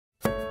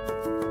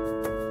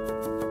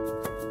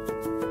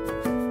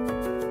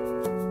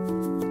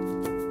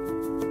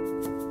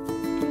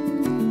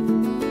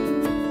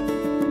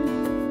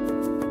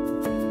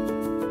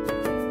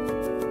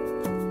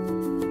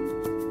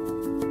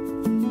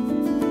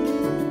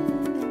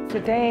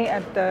Today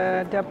at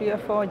the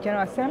WFO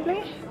General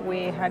Assembly,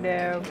 we had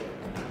a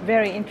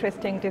very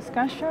interesting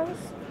discussions,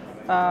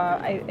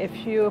 a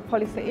few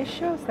policy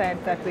issues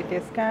that we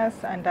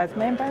discussed, and as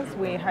members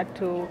we had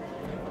to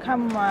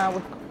come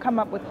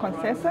up with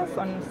consensus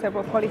on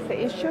several policy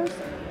issues.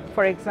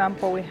 For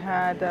example, we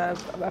had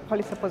a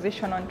policy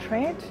position on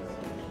trade,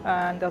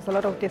 and there was a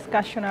lot of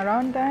discussion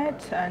around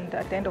that, and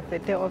at the end of the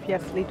day,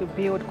 obviously, to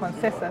build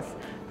consensus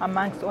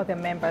amongst all the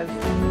members.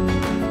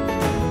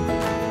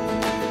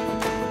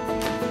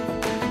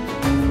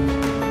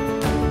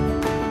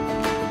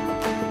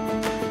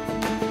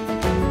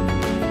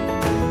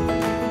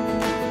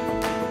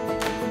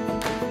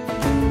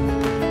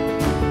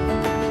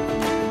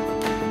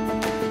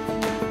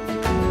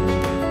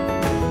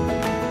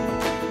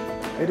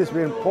 It is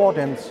very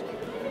important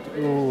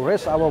to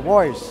raise our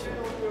voice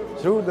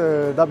through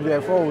the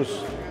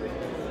WFOs,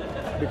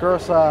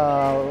 because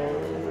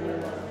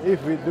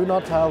if we do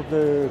not have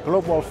the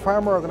global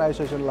farmer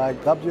organization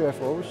like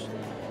WFOs,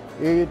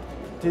 it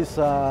is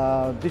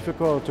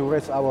difficult to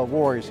raise our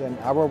voice, and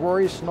our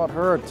voice is not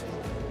heard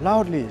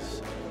loudly.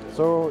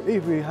 So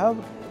if we have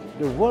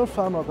the World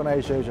Farm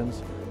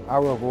Organizations,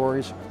 our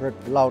voice heard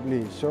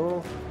loudly.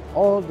 So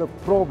all the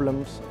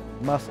problems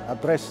must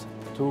address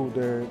to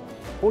the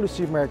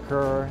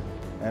policymaker,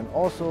 and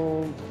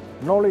also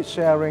knowledge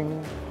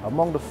sharing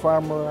among the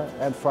farmer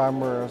and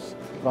farmers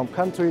from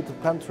country to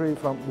country,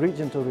 from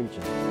region to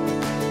region.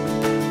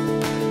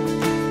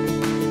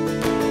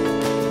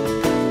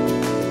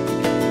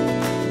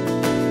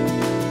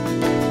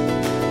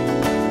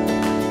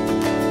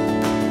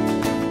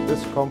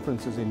 This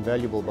conference is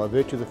invaluable by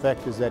virtue of the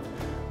fact is that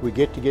we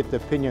get the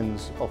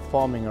opinions of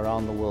farming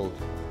around the world.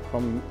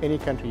 From any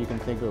country you can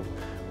think of,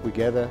 we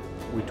gather,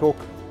 we talk,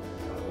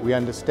 we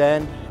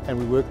understand, and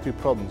we work through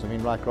problems. I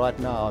mean, like right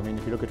now, I mean,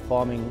 if you look at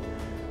farming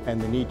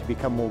and the need to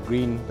become more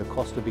green, the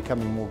cost of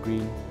becoming more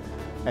green,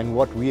 and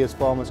what we as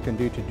farmers can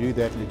do to do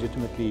that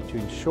legitimately to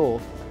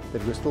ensure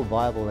that we're still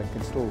viable and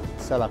can still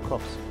sell our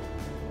crops.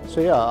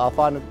 So yeah, I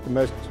find it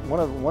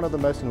one of the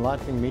most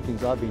enlightening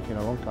meetings I've been to in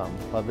a long time,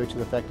 by virtue of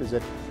the fact is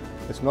that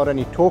it's not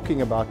only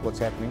talking about what's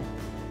happening,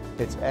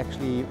 it's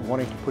actually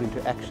wanting to put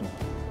into action,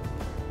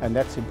 and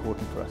that's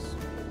important for us.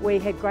 We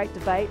had great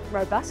debate,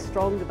 robust,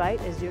 strong debate,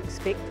 as you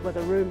expect, with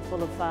a room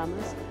full of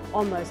farmers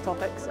on those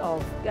topics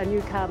of a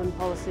new carbon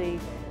policy,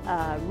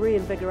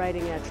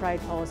 reinvigorating our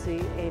trade policy,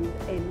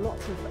 and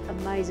lots of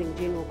amazing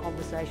general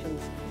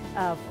conversations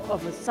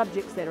of the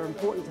subjects that are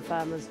important to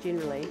farmers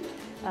generally.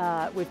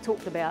 We've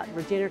talked about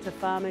regenerative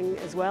farming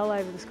as well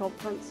over this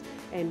conference,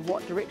 and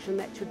what direction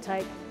that should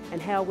take, and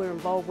how we're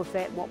involved with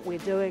that, what we're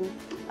doing,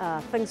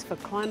 things for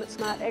climate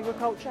smart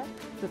agriculture,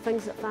 the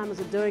things that farmers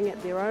are doing at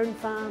their own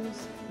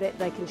farms that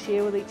they can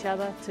share with each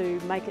other to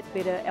make it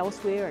better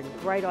elsewhere, and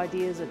great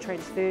ideas are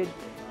transferred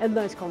in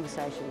those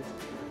conversations.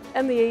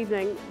 In the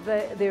evening,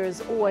 there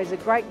is always a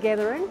great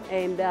gathering,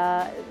 and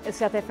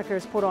South Africa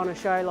has put on a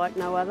show like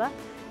no other.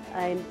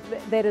 And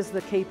that is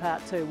the key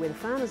part too, where the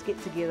farmers get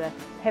together,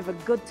 have a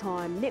good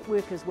time,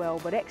 network as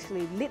well, but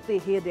actually let their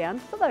hair down,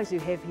 for those who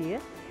have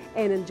hair,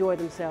 and enjoy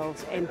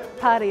themselves and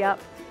party up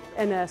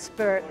in a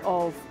spirit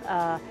of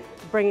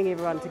bringing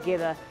everyone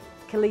together,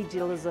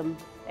 collegialism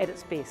at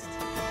its best.